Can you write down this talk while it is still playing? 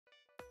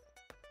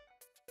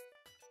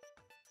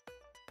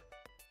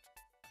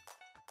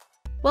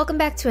Welcome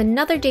back to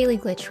another Daily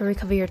Glitch where we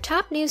cover your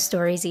top news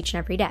stories each and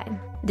every day.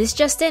 This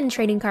just in,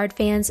 trading card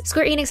fans,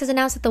 Square Enix has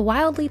announced that the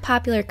wildly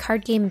popular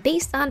card game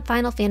based on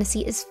Final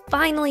Fantasy is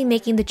finally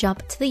making the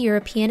jump to the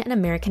European and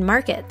American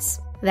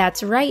markets.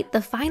 That's right, the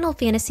Final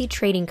Fantasy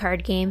trading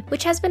card game,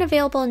 which has been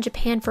available in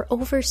Japan for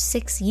over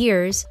 6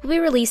 years, will be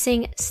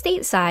releasing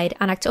stateside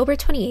on October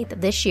 28th of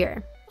this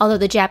year. Although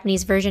the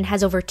Japanese version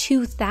has over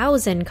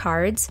 2,000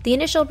 cards, the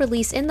initial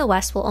release in the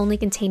West will only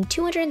contain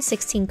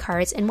 216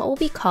 cards in what will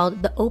be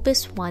called the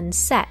Opus 1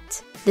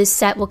 set. This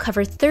set will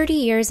cover 30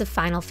 years of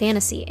Final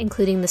Fantasy,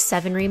 including the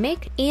 7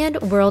 Remake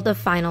and World of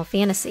Final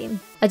Fantasy.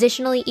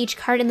 Additionally, each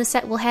card in the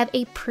set will have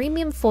a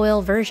premium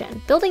foil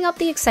version, building up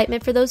the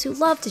excitement for those who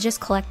love to just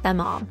collect them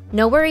all.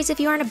 No worries if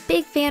you aren't a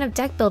big fan of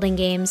deck building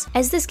games,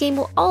 as this game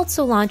will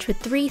also launch with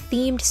 3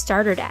 themed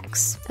starter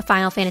decks: a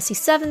Final Fantasy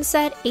 7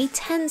 set, a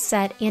 10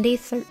 set, and a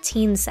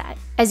 13 set.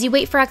 As you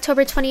wait for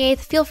October 28th,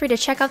 feel free to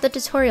check out the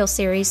tutorial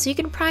series so you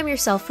can prime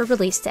yourself for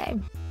release day.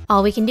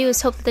 All we can do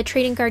is hope that the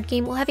trading card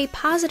game will have a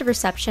positive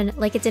reception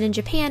like it did in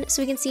Japan,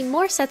 so we can see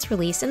more sets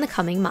released in the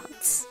coming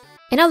months.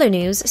 In other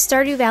news,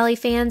 Stardew Valley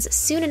fans,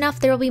 soon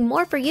enough there will be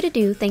more for you to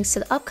do thanks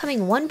to the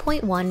upcoming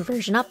 1.1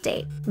 version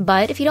update.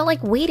 But if you don't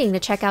like waiting to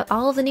check out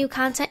all of the new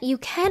content, you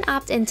can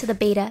opt into the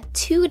beta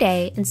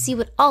today and see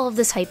what all of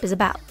this hype is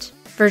about.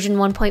 Version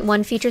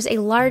 1.1 features a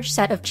large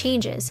set of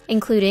changes,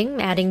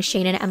 including adding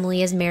Shane and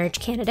Emily as marriage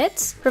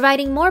candidates,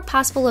 providing more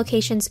possible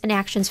locations and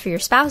actions for your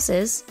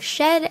spouses,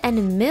 shed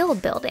and mill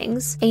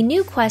buildings, a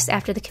new quest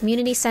after the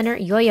Community Center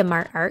Yoya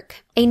Mart arc,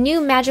 a new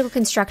magical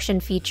construction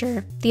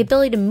feature, the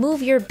ability to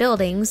move your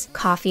buildings,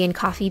 coffee and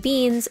coffee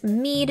beans,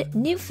 mead,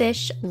 new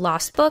fish,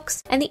 lost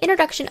books, and the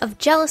introduction of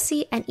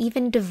jealousy and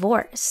even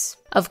divorce.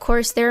 Of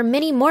course, there are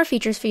many more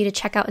features for you to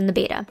check out in the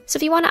beta, so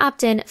if you want to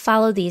opt in,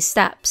 follow these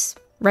steps.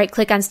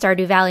 Right-click on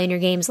Stardew Valley in your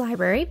game's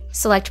library,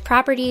 select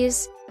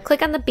Properties,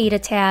 click on the Beta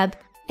tab,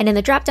 and in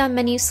the drop-down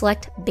menu,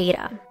 select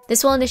Beta.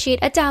 This will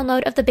initiate a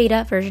download of the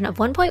beta version of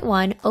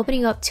 1.1,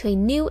 opening you up to a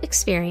new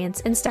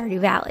experience in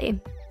Stardew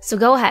Valley. So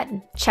go ahead,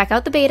 check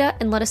out the beta,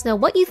 and let us know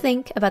what you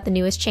think about the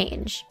newest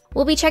change.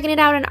 We'll be checking it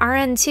out on our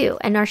end too,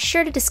 and are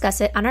sure to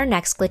discuss it on our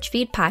next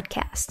GlitchFeed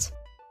podcast.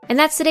 And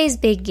that's today's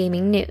big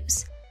gaming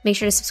news. Make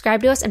sure to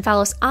subscribe to us and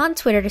follow us on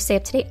Twitter to stay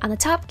up to date on the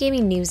top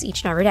gaming news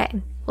each and every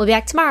day. We'll be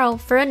back tomorrow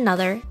for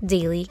another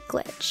Daily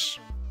Glitch.